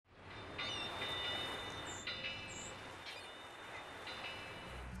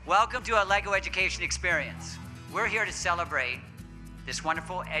Welcome to our LEGO Education Experience. We're here to celebrate this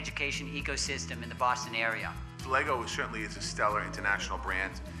wonderful education ecosystem in the Boston area. LEGO certainly is a stellar international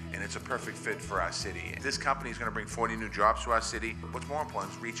brand, and it's a perfect fit for our city. This company is going to bring 40 new jobs to our city. What's more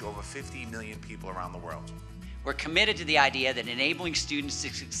important is reach over 50 million people around the world. We're committed to the idea that enabling students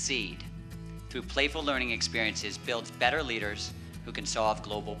to succeed through playful learning experiences builds better leaders who can solve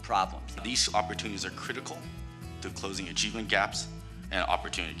global problems. These opportunities are critical to closing achievement gaps and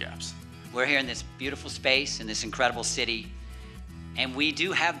opportunity gaps. We're here in this beautiful space, in this incredible city, and we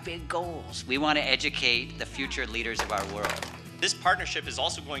do have big goals. We want to educate the future leaders of our world. This partnership is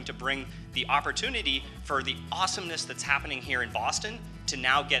also going to bring the opportunity for the awesomeness that's happening here in Boston to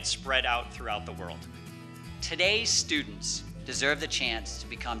now get spread out throughout the world. Today's students deserve the chance to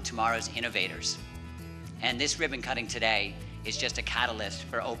become tomorrow's innovators. And this ribbon cutting today is just a catalyst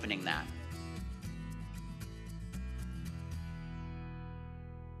for opening that.